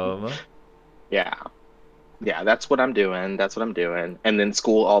much fun. Yeah, that's what I'm doing. And then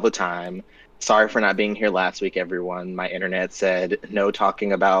school all the time. Sorry for not being here last week, everyone. My internet said no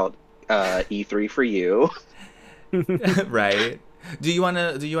talking about E3 for you. Right. Do you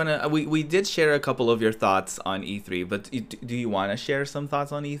wanna? We did share a couple of your thoughts on E3, but do you wanna share some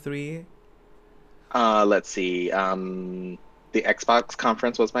thoughts on E3? Let's see. The Xbox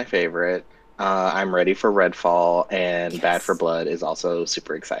conference was my favorite. I'm ready for Redfall, and yes. Bad for Blood is also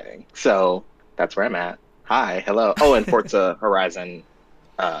super exciting. So that's where I'm at. Hi, hello. Oh, and Forza Horizon.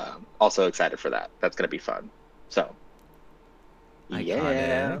 Also excited for that. That's gonna be fun. So, iconic.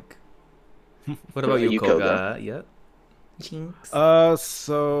 Yeah. What about you, Koga? Yep. Jinx.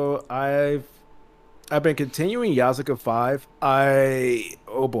 So I've been continuing Yakuza 5.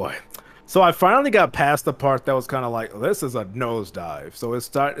 Oh boy. So I finally got past the part that was kind of like, this is a nosedive. So it's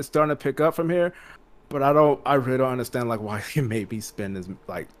starting to pick up from here. But I really don't understand like why you made me spend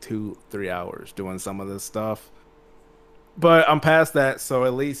like 2-3 hours doing some of this stuff. But I'm past that, so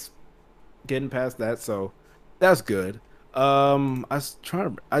at least getting past that, so that's good. I've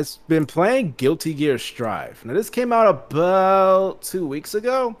been playing Guilty Gear Strive. Now this came out about 2 weeks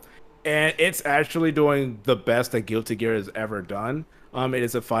ago, and it's actually doing the best that Guilty Gear has ever done. It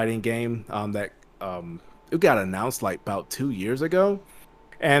is a fighting game that it got announced like about 2 years ago.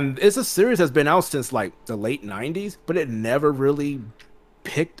 And it's a series that's been out since like the late 90s, but it never really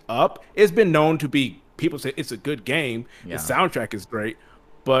picked up. It's been known to be people say it's a good game. Yeah. The soundtrack is great,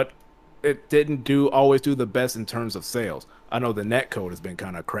 but it didn't always do the best in terms of sales. I know the netcode has been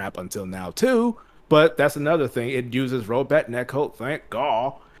kind of crap until now too, but that's another thing. It uses rollback netcode, thank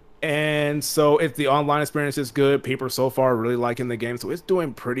God. And so if the online experience is good, people so far are really liking the game, so it's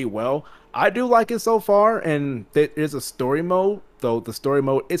doing pretty well. I do like it so far, and there is a story mode, though the story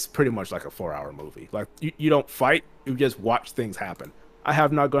mode, it's pretty much like a 4-hour movie. Like you don't fight, you just watch things happen. I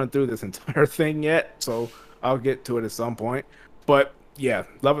have not gone through this entire thing yet, so I'll get to it at some point. But yeah,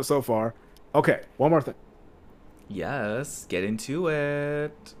 love it so far. Okay, one more thing. Yes, get into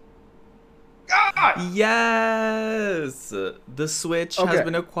it. God! Yes, the Switch has Okay.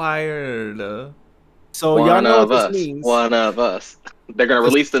 been acquired. So y'all One know of what this us. means. One of us. They're gonna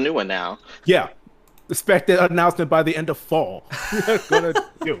release the new one now. Yeah. Expect the announcement by the end of fall. They're gonna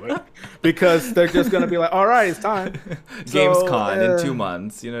do it because they're just gonna be like, all right, it's time. Gamescom in 2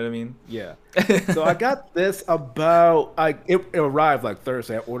 months. You know what I mean? Yeah. So I got this about it arrived like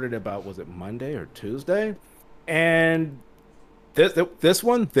Thursday. I ordered it about, was it Monday or Tuesday? And this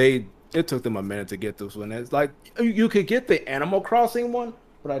one it took them a minute to get this one. It's like you could get the Animal Crossing one,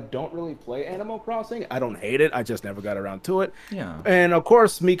 but I don't really play Animal Crossing. I don't hate it. I just never got around to it. Yeah. And of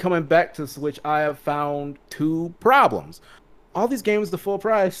course, me coming back to Switch, I have found 2 problems. All these games the full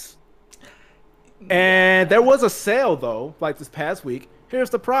price. And there was a sale though, like this past week. Here's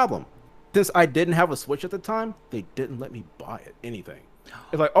the problem. Since I didn't have a Switch at the time, they didn't let me buy it, anything.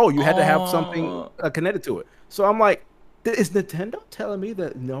 It's like, oh, you had to have something connected to it. So I'm like, is Nintendo telling me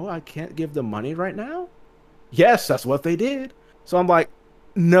that no, I can't give them money right now? Yes, that's what they did. So I'm like,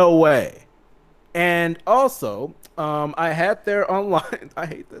 no way. And also, I had their online. I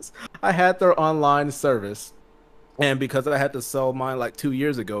hate this. I had their online service, and because I had to sell mine like 2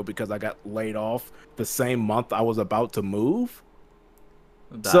 years ago because I got laid off the same month I was about to move.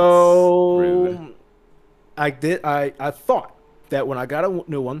 That's So rude. I thought that when I got a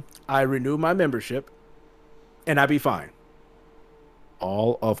new one, I renew my membership, and I'd be fine.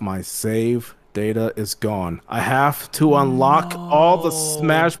 All of my save data is gone. I have to unlock all the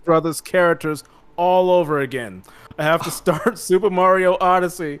Smash Brothers characters all over again. I have to start Super Mario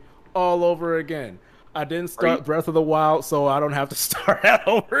Odyssey all over again. I didn't start Breath of the Wild, so I don't have to start that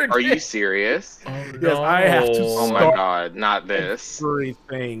over again. Are you serious? Yes, I have to Oh my start god, not this.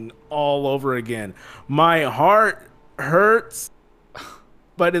 everything all over again. My heart hurts,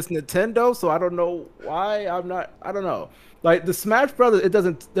 but it's Nintendo, so I don't know why I don't know. Like the Smash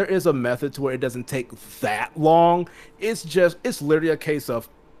Brothers, there is a method to where it doesn't take that long. It's literally a case of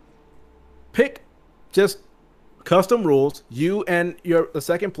pick just custom rules, you and the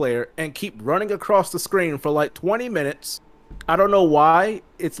second player, and keep running across the screen for like 20 minutes. I don't know why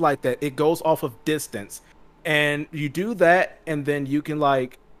it's like that. It goes off of distance. And you do that, and then you can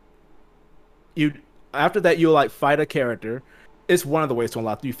after that you'll like fight a character. It's one of the ways to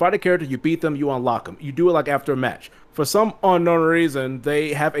unlock. You fight a character, you beat them, you unlock them. You do it like after a match. For some unknown reason,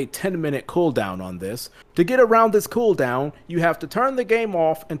 they have a 10-minute cooldown on this. To get around this cooldown, you have to turn the game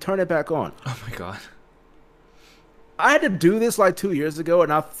off and turn it back on. Oh my god. I had to do this like 2 years ago,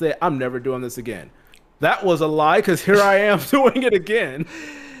 and I said, I'm never doing this again. That was a lie, because here I am doing it again.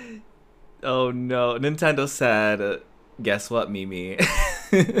 Oh no. Nintendo said, guess what, Mimi?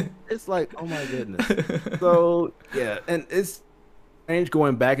 It's like, oh my goodness. So, yeah, and it's strange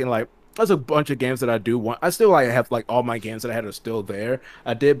going back and like, there's a bunch of games that I do want. I still like have like all my games that I had are still there.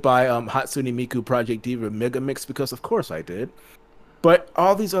 I did buy Hatsune Miku Project Diva Mega Mix because of course I did. But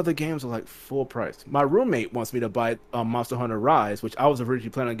all these other games are like full price. My roommate wants me to buy Monster Hunter Rise, which I was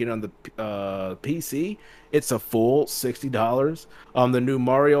originally planning on getting on the PC. It's a full $60. The new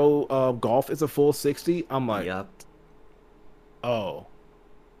Mario Golf is a full $60. I'm like, Yep. Oh,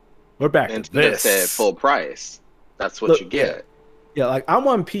 we're back and to this. said full price. That's what Look, you get. Yeah, like I'm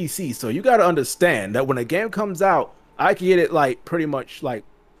on PC, so you got to understand that when a game comes out, I can get it like pretty much like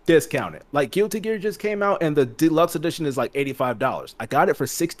discounted. Like Guilty Gear just came out, and the deluxe edition is like $85. I got it for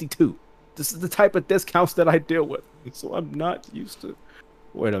 $62. This is the type of discounts that I deal with, so I'm not used to.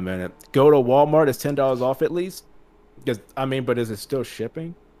 Wait a minute. Go to Walmart. It's $10 off at least. Because but is it still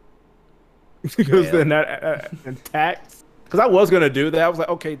shipping? Because then that and tax. Because I was gonna do that. I was like,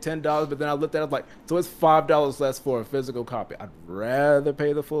 okay, $10, but then I looked at it, I was like, so it's $5 less for a physical copy. I'd rather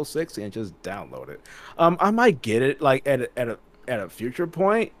pay the full $60 and just download it. I might get it like at a future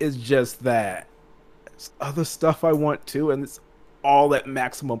point. It's just that there's other stuff I want too, and it's all at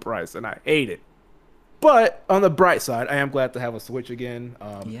maximum price, and I hate it. But on the bright side, I am glad to have a Switch again.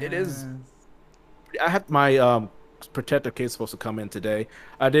 It is. I have my protective case supposed to come in today.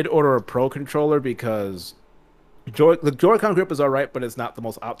 I did order a Pro controller because The Joy-Con grip is all right, but it's not the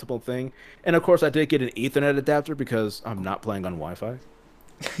most optimal thing. And of course, I did get an Ethernet adapter because I'm not playing on Wi-Fi.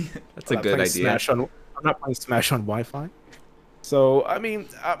 That's I'm a not good playing idea. Smash on. I'm not playing Smash on Wi-Fi. So I mean,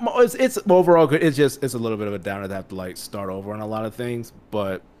 it's overall good. It's a little bit of a downer to have to like start over on a lot of things.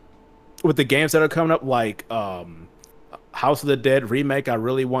 But with the games that are coming up, like House of the Dead remake, I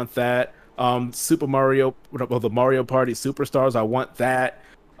really want that. Super Mario, well, the Mario Party Superstars, I want that.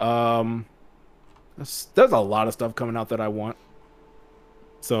 Um, there's a lot of stuff coming out that I want.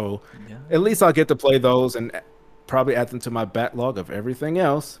 So Yeah. at least I'll get to play those and probably add them to my backlog of everything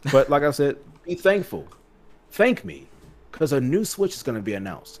else. But like I said, be thankful. Thank me. Because a new Switch is going to be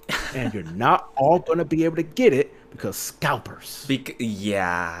announced. And you're not all going to be able to get it because scalpers.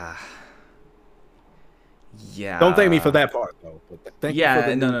 Yeah. Yeah. Don't thank me for that part, though. But thank you for Yeah,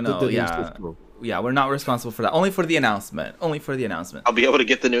 the no, new, no, no. the new Yeah. Switch Pro. Yeah, we're not responsible for that. Only for the announcement. Only for the announcement. I'll be able to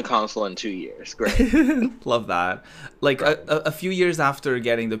get the new console in 2 years. Great. Love that. Like Right. a few years after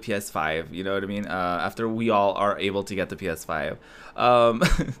getting the PS5, you know what I mean? After we all are able to get the PS5. Um,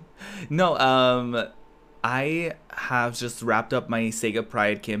 no, I have just wrapped up my Sega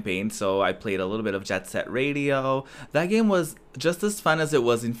Pride campaign, so I played a little bit of Jet Set Radio. That game was just as fun as it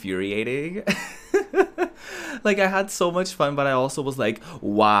was infuriating. Like I had so much fun, but I also was like,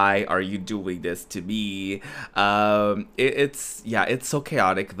 why are you doing this to me? It's so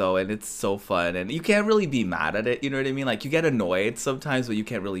chaotic though, and it's so fun, and you can't really be mad at it. You know what I mean? Like you get annoyed sometimes, but you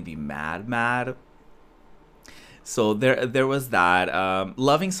can't really be mad. So there was that.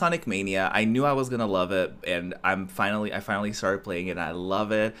 Loving Sonic Mania. I knew I was gonna love it, and I finally started playing it. And I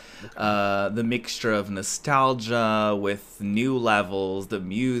love it. The mixture of nostalgia with new levels, the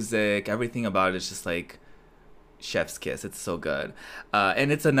music, everything about it is just like chef's kiss. It's so good.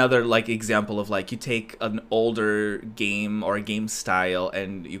 And it's another like example of like you take an older game or a game style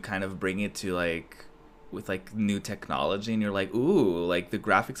and you kind of bring it to like with like new technology, and you're like, ooh, like the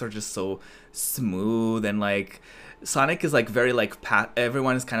graphics are just so smooth, and like Sonic is like very like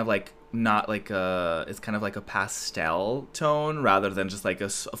everyone is kind of like not like it's kind of like a pastel tone rather than just like a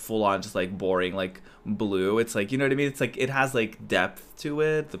full on just like boring like blue. It's like, you know what I mean? It's like it has like depth to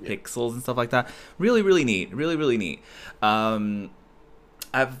it, the pixels and stuff like that. Really neat. Really neat.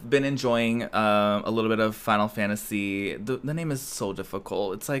 I've been enjoying a little bit of Final Fantasy. The name is so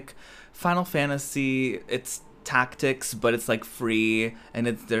difficult. It's like Final Fantasy. It's tactics, but it's like free, and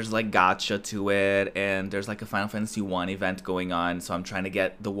there's like gacha to it, and there's like a Final Fantasy 1 event going on. So I'm trying to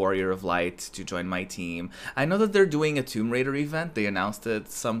get the Warrior of Light to join my team. I know that they're doing a Tomb Raider event. They announced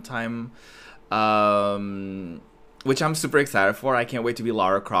it sometime. Which I'm super excited for. I can't wait to be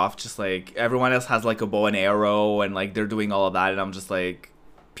Lara Croft. Just like everyone else has like a bow and arrow, and like they're doing all of that, and I'm just like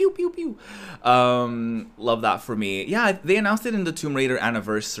pew pew pew. Love that for me. Yeah, they announced it in the Tomb Raider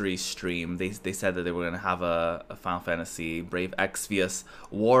anniversary stream. They said that they were gonna have a Final Fantasy Brave Exvius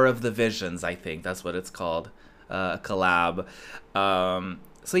War of the Visions. I think that's what it's called. A collab.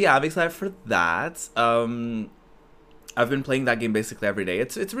 So yeah, I'm excited for that. I've been playing that game basically every day.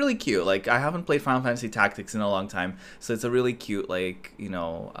 It's really cute. Like I haven't played Final Fantasy Tactics in a long time, so it's a really cute like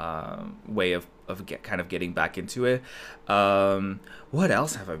way of kind of getting back into it. What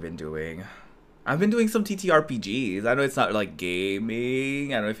else have I been doing? I've been doing some TTRPGs. I know it's not like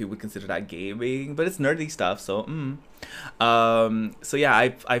gaming. I don't know if you would consider that gaming, but it's nerdy stuff. So so yeah,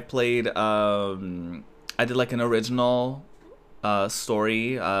 I played. I did like an original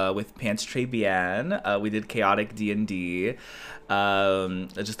story with Pants Trebian. We did chaotic D&D,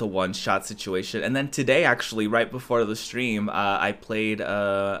 just a one-shot situation. And then today, actually, right before the stream, I played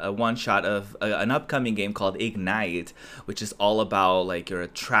a one-shot of an upcoming game called Ignite, which is all about like you're a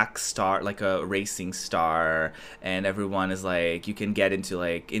track star, like a racing star, and everyone is like, you can get into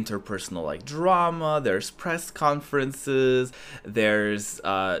like interpersonal like drama. There's press conferences, there's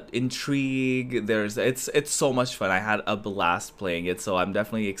intrigue, it's so much fun. I had a blast playing it, so I'm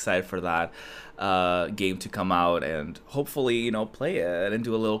definitely excited for that game to come out, and hopefully play it and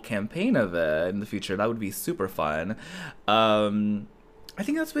do a little campaign of it in the future. That would be super fun. I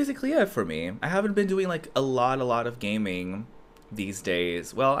think that's basically it for me. I haven't been doing like a lot of gaming these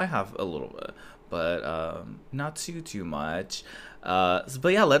days. Well, I have a little bit, but not too much.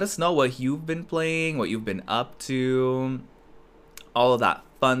 But yeah, let us know what you've been playing, what you've been up to, all of that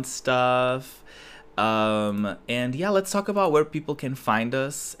fun stuff. And yeah, let's talk about where people can find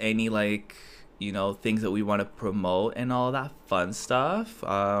us. Any like things that we want to promote and all that fun stuff.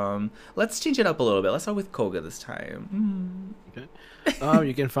 Let's change it up a little bit. Let's start with Koga this time. Okay.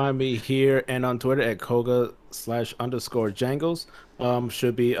 You can find me here and on Twitter at Koga/_Jangles.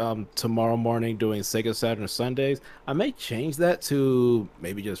 Should be tomorrow morning doing Sega Saturn Sundays. I may change that to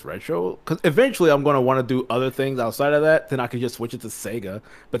maybe just retro, because eventually I'm going to want to do other things outside of that. Then I can just switch it to Sega.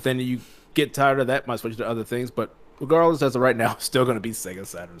 But then you get tired of that, might switch to other things. But regardless, as of right now, it's still going to be Sega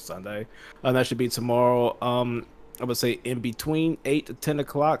Saturn Sunday. And that should be tomorrow. I would say in between 8 to 10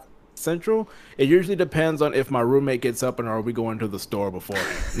 o'clock Central. It usually depends on if my roommate gets up and are we going to the store before.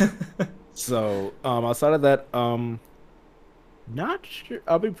 So outside of that, not sure.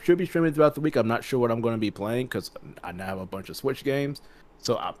 Should be streaming throughout the week. I'm not sure what I'm going to be playing because I now have a bunch of Switch games.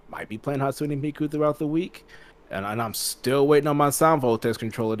 So I might be playing Hatsune Miku throughout the week. And I'm still waiting on my Sound Voltex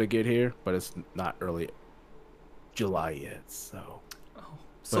controller to get here, but it's not early July yet. So,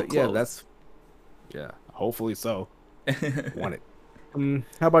 so but close. yeah, hopefully so. Want it.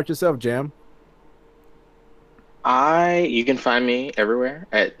 How about yourself, Jam? You can find me everywhere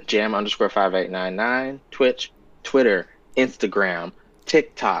at jam_5899, Twitch, Twitter, Instagram,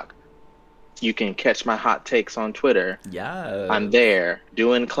 TikTok. You can catch my hot takes on Twitter. Yeah. I'm there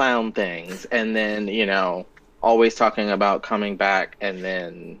doing clown things, and then, always talking about coming back, and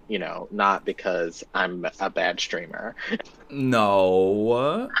then, not because I'm a bad streamer.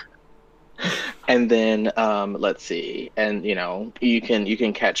 No. And then let's see, and you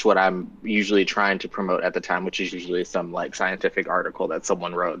can catch what I'm usually trying to promote at the time, which is usually some like scientific article that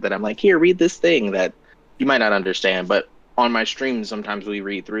someone wrote that I'm like, here, read this thing that you might not understand, but on my streams sometimes we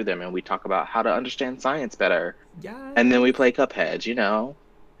read through them and we talk about how to understand science better. Yeah. And then we play Cuphead,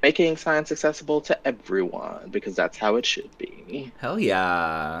 making science accessible to everyone, because that's how it should be. Hell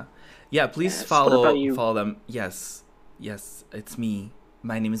yeah. Yeah, please Yes. What about you? follow them. Yes, it's me.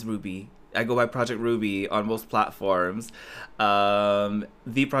 My name is Ruby. I go by Project Ruby on most platforms. The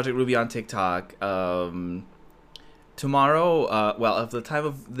Project Ruby on TikTok. Tomorrow, well, at the time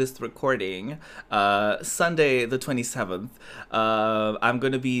of this recording, Sunday the 27th, I'm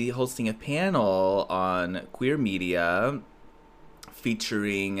going to be hosting a panel on queer media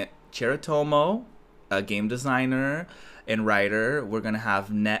featuring Cheritomo, a game designer and writer. We're going to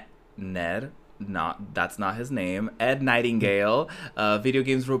have Ned, that's not his name, Ed Nightingale, a video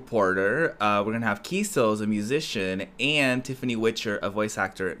games reporter. We're gonna have Kisos, a musician, and Tiffany Witcher, a voice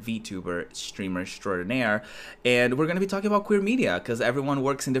actor, VTuber, streamer extraordinaire. And we're gonna be talking about queer media because everyone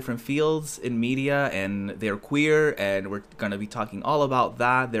works in different fields in media and they're queer, and we're gonna be talking all about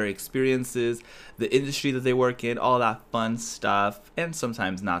that, their experiences, the industry that they work in, all that fun stuff, and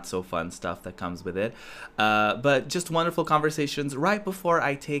sometimes not so fun stuff that comes with it. But just wonderful conversations right before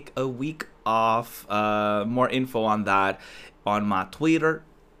I take a week off. More info on that on my Twitter.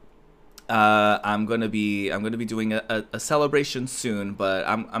 I'm gonna be doing a celebration soon, but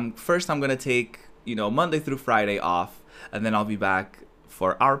I'm gonna take Monday through Friday off, and then I'll be back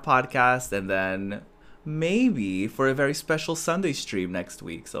for our podcast, and then maybe for a very special Sunday stream next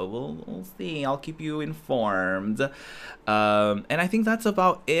week. So we'll see. I'll keep you informed. And I think that's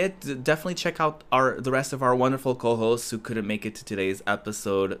about it. Definitely check out the rest of our wonderful co-hosts who couldn't make it to today's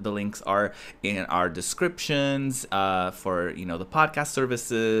episode. The links are in our descriptions for the podcast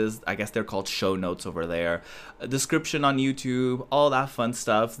services. I guess they're called show notes over there. A description on YouTube, all that fun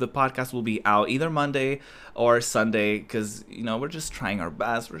stuff. The podcast will be out either Monday or Sunday because we're just trying our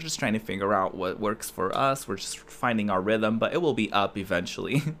best. We're just trying to figure out what works for us. We're just finding our rhythm, but it will be up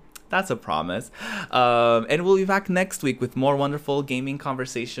eventually. That's a promise. And we'll be back next week with more wonderful gaming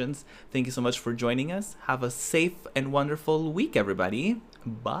conversations. Thank you so much for joining us. Have a safe and wonderful week, everybody.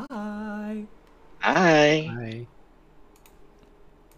 Bye. Bye. Bye.